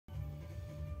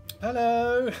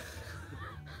Hello.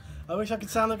 I wish I could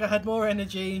sound like I had more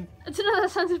energy. I don't know, that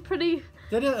sounded pretty...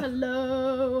 Did it?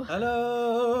 Hello.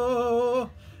 Hello.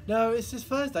 No, it's just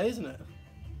Thursday, isn't it?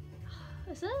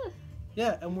 Is it?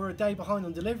 Yeah, and we're a day behind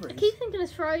on I deliveries. keep thinking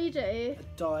it's Friday.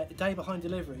 A day behind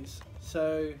deliveries.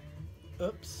 So,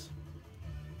 oops.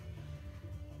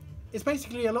 It's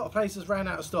basically a lot of places ran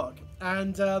out of stock.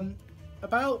 And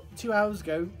about 2 hours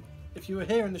ago, if you were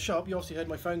here in the shop, you obviously heard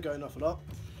my phone going off a lot.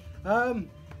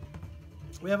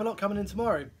 We have a lot coming in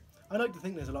tomorrow. I like to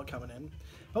think there's a lot coming in,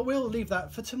 but we'll leave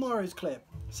that for tomorrow's clip.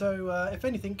 So if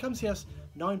anything, come see us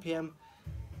 9 PM.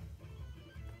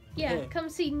 Yeah, here. come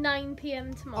see 9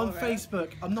 PM tomorrow. On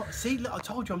Facebook. I'm not... See, look, I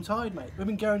told you I'm tired, mate. We've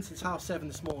been going since 7:30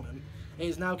 this morning. It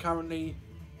is now currently...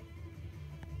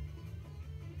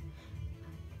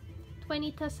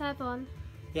 20 to 7.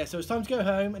 Yeah, so it's time to go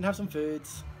home and have some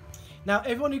foods. Now,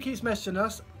 everyone who keeps messaging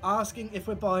us, asking if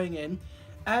we're buying in,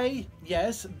 A,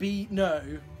 yes, B, no.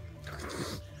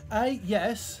 A,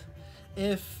 yes,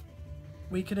 if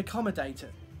we can accommodate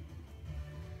it.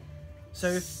 So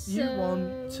if you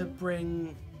want to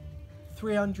bring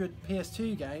 300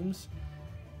 PS2 games,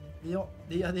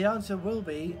 the answer will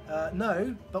be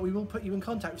no, but we will put you in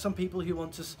contact with some people who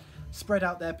want to spread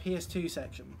out their PS2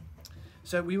 section.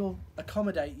 So we will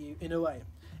accommodate you in a way.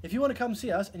 If you want to come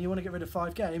see us and you want to get rid of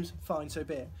 5 games, fine, so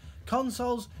be it.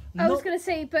 Consoles, I was going to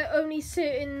say, but only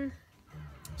certain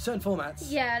formats.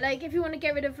 Yeah, like if you want to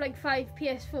get rid of like 5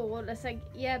 PS4, that's like,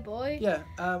 yeah, boy. Yeah,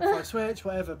 for Switch,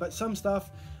 whatever. But some stuff,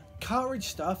 cartridge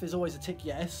stuff is always a tick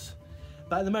yes.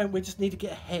 But at the moment, we just need to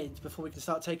get ahead before we can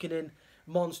start taking in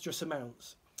monstrous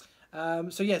amounts.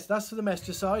 So yes, that's for the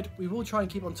messenger side. We will try and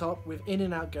keep on top with in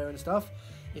and out go and stuff.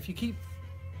 If you keep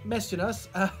messaging us,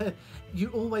 you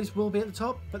always will be at the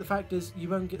top, but the fact is you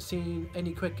won't get seen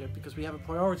any quicker because we have a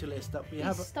priority list that we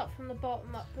have. Start from the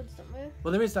bottom upwards, don't we?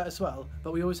 Well, there is that as well,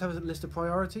 but we always have a list of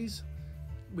priorities.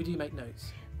 We do make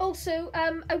notes. Also,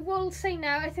 I will say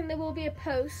now, I think there will be a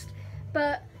post,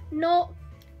 but not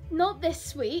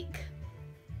this week,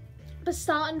 but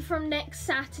starting from next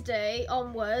Saturday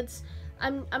onwards,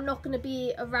 I'm not going to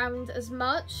be around as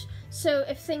much, so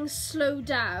if things slow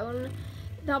down,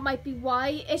 that might be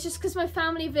why. It's just because my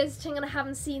family are visiting and I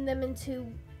haven't seen them in 2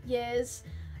 years.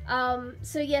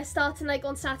 So yeah, starting like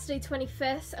on Saturday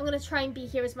 25th, I'm going to try and be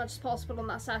here as much as possible on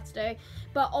that Saturday.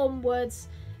 But onwards,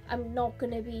 I'm not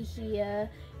going to be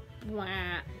here.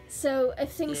 Blah. So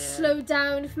if things slow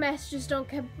down, if messages don't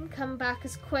come back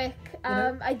as quick,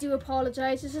 I do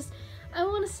apologise. It's just, I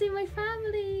want to see my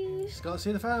family. Just got to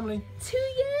see the family. 2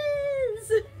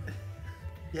 years!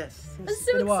 Yes, I'm it's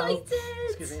so been a while. excited.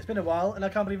 Excuse me, it's been a while, and I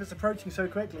can't believe it's approaching so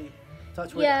quickly.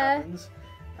 Touch wood, Yeah. it happens.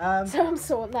 So I'm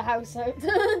sorting the house out.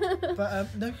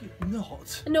 But no, you're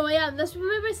not. No, I am.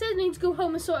 Remember I said I need to go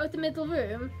home and sort out the middle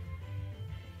room?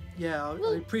 Yeah,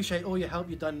 I appreciate all your help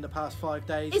you've done in the past 5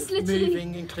 days. It's of literally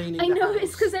moving and cleaning. I the know, house.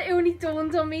 it's because it only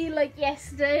dawned on me like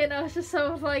yesterday, and I was just sort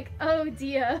of like, oh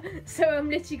dear. So I'm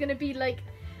literally gonna be like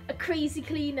a crazy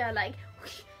cleaner, like,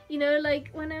 you know, like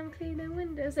when I'm cleaning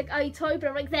windows, like I toy, but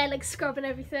I'm like there, like scrubbing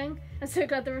everything. I'm so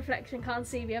glad the reflection can't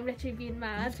see me. I'm literally being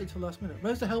mad. Left until last minute.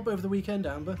 Where's the help over the weekend,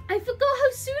 Amber? I forgot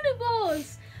how soon it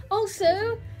was.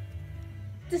 Also,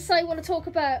 does I want to talk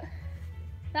about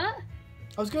that?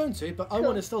 I was going to, but I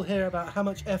want to still hear about how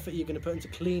much effort you're going to put into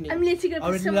cleaning. I'm literally I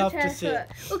gonna would put so love much to see it.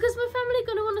 effort. Well, because my family are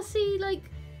gonna want to see like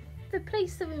the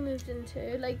place that we moved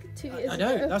into like 2 years ago. I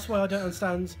know. That's why I don't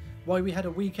understand why we had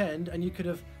a weekend and you could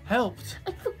have helped.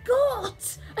 I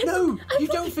forgot. No, you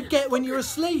don't forget when you're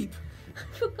asleep.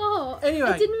 I forgot. Anyway.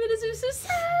 I didn't realise it was so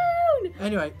soon.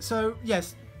 Anyway, so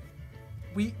yes,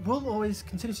 we will always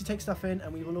continuously take stuff in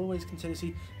and we will always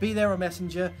continuously be there on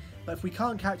Messenger. But if we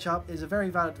can't catch up, is a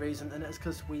very valid reason, and it's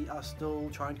because we are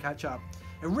still trying to catch up.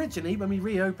 Originally, when we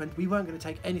reopened, we weren't going to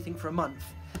take anything for a month.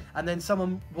 And then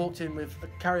someone walked in with a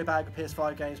carrier bag of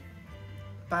PS5 games,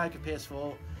 bag of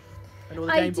PS4, and all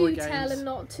the Game Boy games. I do tell him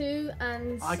not to,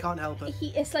 and I can't help it.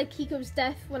 It's like he goes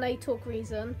deaf when I talk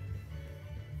reason.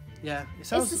 Yeah, It's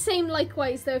the same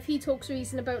likewise though. If he talks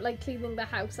reason about like cleaning the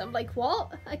house, I'm like,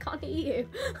 what? I can't hear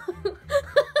you.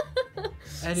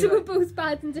 Anyway, so we're both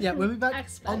bad in different yeah, we'll be back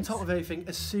aspects. on top of everything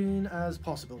as soon as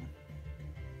possible.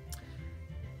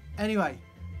 Anyway,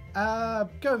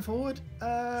 going forward.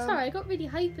 Sorry, I got really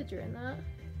hyper during that.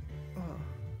 Oh.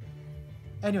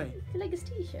 Anyway. I feel like his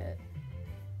t-shirt.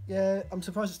 Yeah, I'm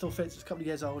surprised it still fits. It's a couple of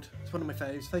years old. It's one of my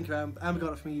faves. Thank you, Amber. Amber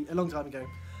got it for me a long time ago.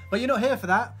 But you're not here for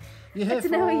that. You're here I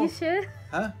don't know, are you sure?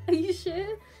 Huh? Are you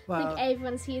sure? Well, I think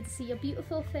everyone's here to see your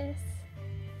beautiful face.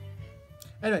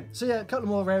 Anyway, so yeah, a couple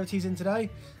more rarities in today.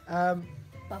 Ba,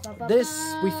 ba, ba, This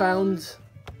ba. we found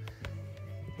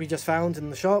we just found in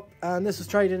the shop, and this was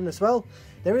traded in as well.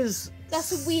 There is...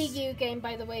 That's a Wii U game,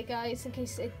 by the way, guys, in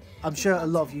case it... I'm sure a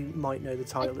lot of you might know the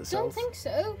title I itself. don't think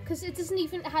so, because it doesn't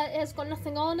even... it has got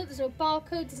nothing on it, there's no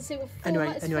barcode, doesn't say what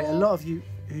format it's Anyway, for. a lot of you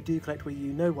who do collect Wii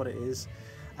U know what it is.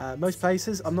 Most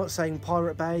places, I'm not saying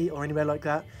Pirate Bay or anywhere like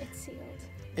that. It's sealed.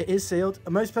 It is sealed.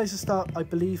 Most places start, I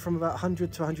believe, from about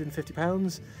 £100 to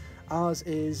 £150. Ours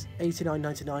is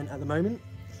 £89.99 at the moment.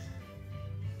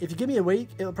 If you give me a week,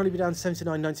 it'll probably be down to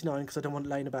 £79.99 because I don't want it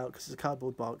laying about because it's a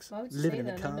cardboard box. Why would you Living say in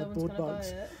a that? No one's cardboard gonna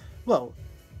box. buy it. Well,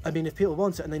 I mean, if people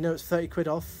want it and they know it's 30 quid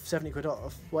off, 70 quid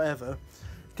off, whatever,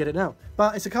 get it now.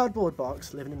 But it's a cardboard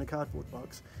box, living in a cardboard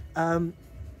box.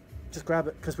 Just grab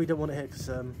it because we don't want it here because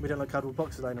we don't like cardboard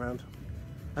boxes lying around.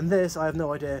 And this, I have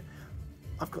no idea.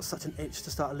 I've got such an itch to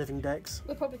start a living Dex.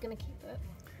 We're probably going to keep it.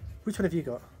 Which one have you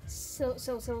got?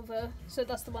 Silver. So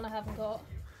that's the one I haven't got.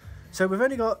 So we've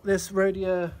only got this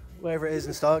Rhodia, wherever it is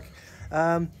in stock.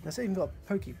 That's even got a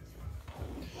Pokey.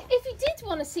 If you did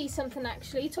want to see something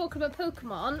actually, talking about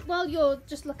Pokemon, while you're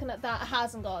just looking at that,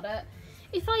 hasn't got it.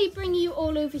 If I bring you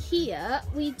all over here,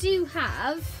 we do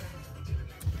have...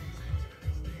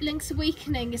 Link's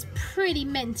Awakening is pretty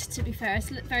mint, to be fair. It's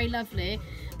very lovely.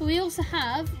 But we also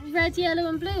have red, yellow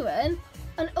and blue in.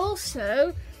 And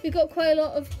also, we've got quite a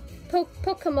lot of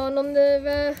Pokemon on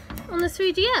the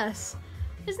 3DS.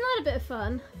 Isn't that a bit of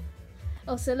fun?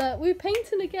 Also, look, we're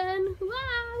painting again.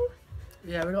 Wow!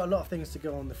 Yeah, we've got a lot of things to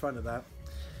go on the front of that.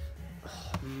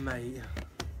 Oh, mate.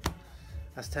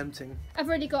 That's tempting. I've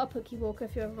already got a Pokewalker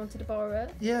if you ever wanted to borrow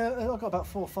it. Yeah, I've got about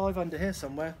 4 or 5 under here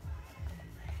somewhere.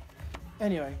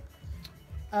 Anyway.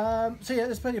 So yeah,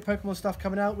 there's plenty of Pokemon stuff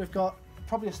coming out. We've got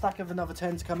probably a stack of another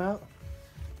 10 to come out.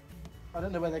 I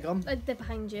don't know where they're gone. They're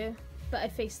behind you, but I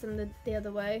faced them the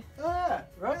other way. Ah,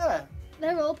 right there.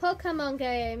 They're all Pokemon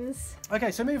games. Okay,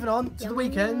 so moving on to the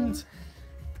weekend.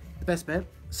 The best bit.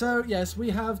 So yes, we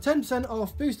have 10%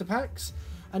 off booster packs,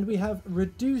 and we have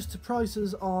reduced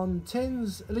prices on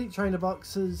tins, Elite Trainer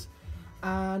boxes,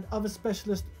 and other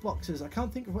specialist boxes. I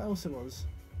can't think of what else it was.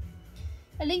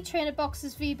 Elite Trainer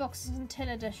boxes, V boxes, and tin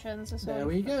editions. That's There all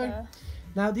we I've got go. there.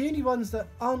 Now the only ones that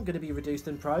aren't going to be reduced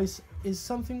in price is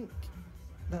something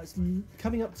that's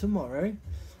coming up tomorrow.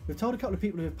 We've told a couple of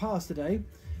people who have passed today.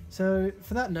 So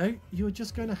for that note, you're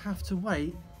just going to have to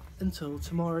wait until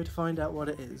tomorrow to find out what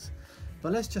it is.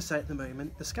 But let's just say at the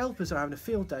moment, the scalpers are having a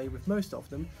field day with most of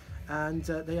them, and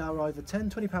they are either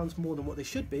 £10–20 more than what they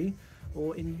should be,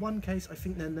 or in one case, I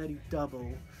think they're nearly double.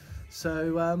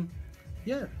 So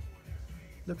yeah,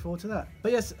 look forward to that.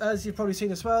 But yes, as you've probably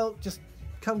seen as well, just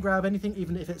come grab anything,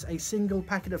 even if it's a single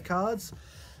packet of cards.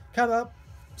 Come up,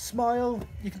 smile,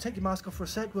 you can take your mask off for a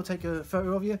sec, we'll take a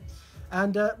photo of you,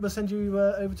 and we'll send you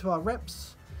over to our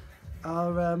reps,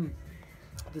 our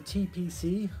the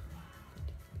TPC,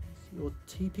 or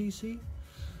TPC,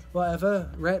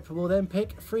 whatever rep will then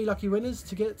pick 3 lucky winners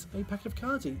to get a packet of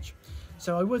cards each.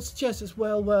 So I would suggest it's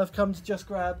well worth coming to just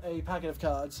grab a packet of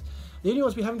cards. The only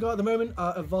ones we haven't got at the moment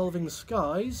are Evolving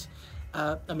Skies.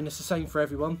 I mean, it's the same for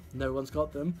everyone, no one's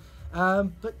got them,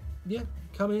 but yeah,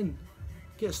 come in,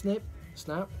 get a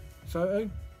snap, photo,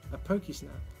 a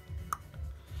Pokesnap.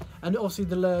 And obviously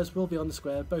the lures will be on the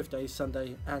square both days,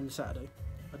 Sunday and Saturday.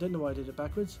 I don't know why I did it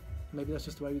backwards. Maybe that's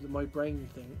just the way that my brain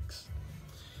thinks.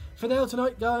 For now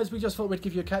tonight, guys, we just thought we'd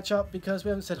give you a catch up because we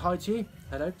haven't said hi to you,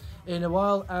 hello, in a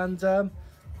while, and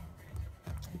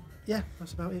yeah,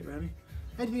 that's about it really.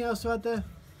 Anything else to add there?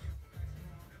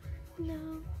 No.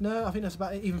 No, I think that's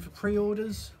about it, even for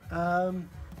pre-orders.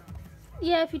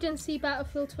 Yeah, if you didn't see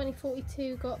Battlefield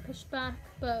 2042 got pushed back,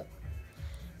 but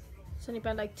it's only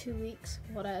been like 2 weeks,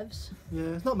 whatevs. Yeah,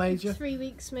 it's not major. 3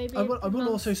 weeks maybe. I a will month.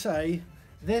 also say,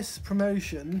 this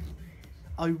promotion,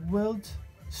 I would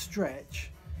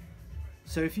stretch.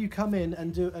 So if you come in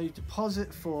and do a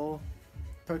deposit for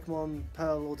Pokemon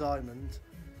Pearl or Diamond,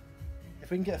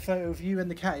 if we can get a photo of you in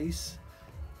the case,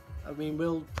 I mean,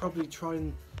 we'll probably try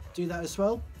and do that as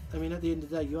well. I mean, at the end of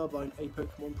the day, you are buying a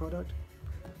Pokemon product.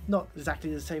 Not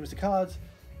exactly the same as the cards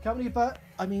company, but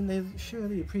I mean, they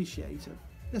surely appreciate it.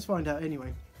 Let's find out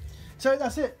anyway. So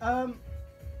that's it. Time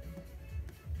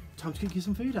to cook you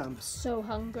some food, Am. So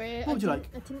hungry. What would you like?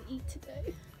 I didn't eat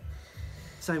today.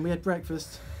 Same, we had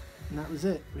breakfast, and that was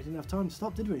it. We didn't have time to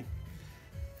stop, did we?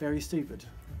 Very stupid.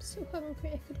 I'm so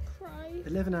hungry I could cry.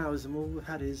 11 hours, and all we've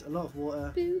had is a lot of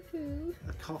water, Boo-hoo.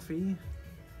 a coffee.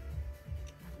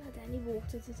 I haven't had any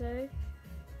water today.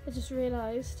 I just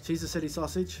realised. She's a silly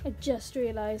sausage. I just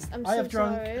realised. I'm I so have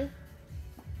drunk sorry.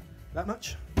 that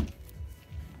much.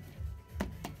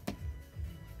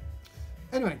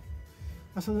 Anyway,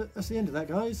 that's the end of that,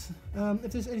 guys.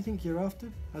 If there's anything you're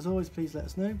after, as always, please let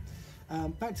us know.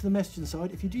 Back to the messaging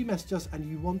side. If you do message us and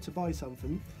you want to buy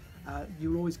something,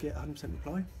 you'll always get 100%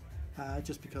 reply.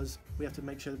 Just because we have to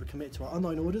make sure that we're committed to our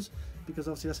online orders, because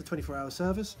obviously that's a 24-hour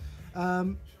service.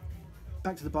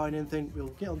 Back to the buying in thing, we'll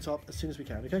get on top as soon as we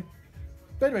can, okay?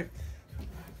 But anyway,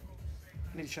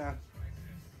 I need a shower.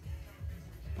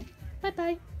 Bye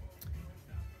bye.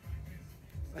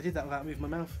 I did that without moving my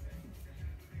mouth.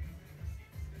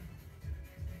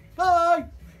 Bye!